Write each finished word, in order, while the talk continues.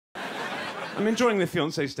I'm enjoying the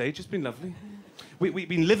fiancé stage. It's been lovely. We've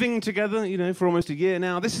been living together, you know, for almost a year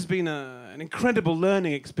now. This has been an incredible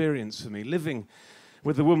learning experience for me, living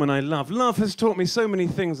with the woman I love. Love has taught me so many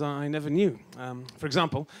things I never knew. For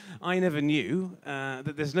example, I never knew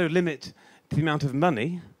that there's no limit to the amount of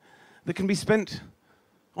money that can be spent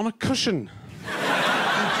on a cushion.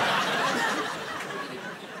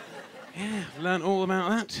 Yeah, I've learned all about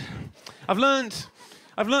that. I've learned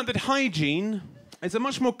that hygiene is a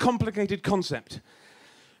much more complicated concept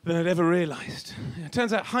than I'd ever realised. It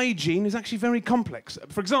turns out hygiene is actually very complex.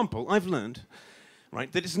 For example, I've learned,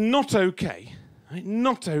 right, that it's not okay, right,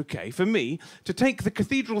 not okay for me to take the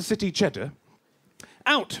Cathedral City cheddar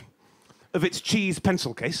out of its cheese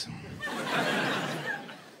pencil case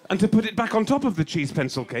and to put it back on top of the cheese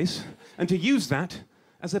pencil case and to use that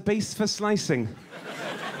as a base for slicing.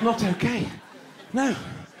 Not okay. No.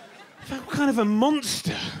 What kind of a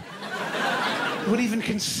monster would even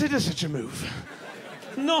consider such a move?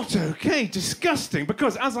 Not okay, disgusting,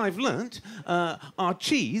 because as I've learnt, our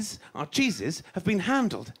cheeses have been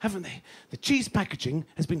handled, haven't they? The cheese packaging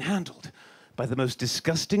has been handled by the most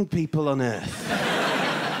disgusting people on earth.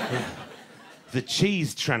 Yeah. The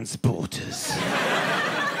cheese transporters.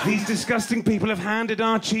 These disgusting people have handed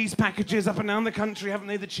our cheese packages up and down the country, haven't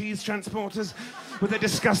they? The cheese transporters, with their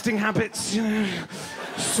disgusting habits, you know,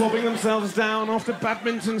 swabbing themselves down after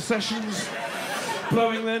badminton sessions,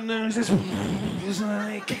 blowing their noses,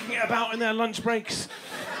 kicking it about in their lunch breaks.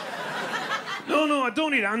 No, I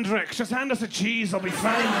don't need Andrex. Just hand us a cheese, I'll be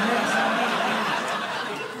fine.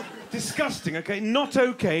 Disgusting, okay? Not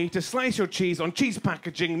okay to slice your cheese on cheese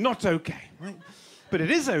packaging. Not okay, right? But it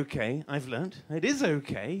is okay, I've learnt, it is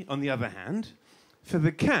okay, on the other hand, for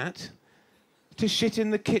the cat to shit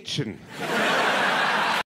in the kitchen.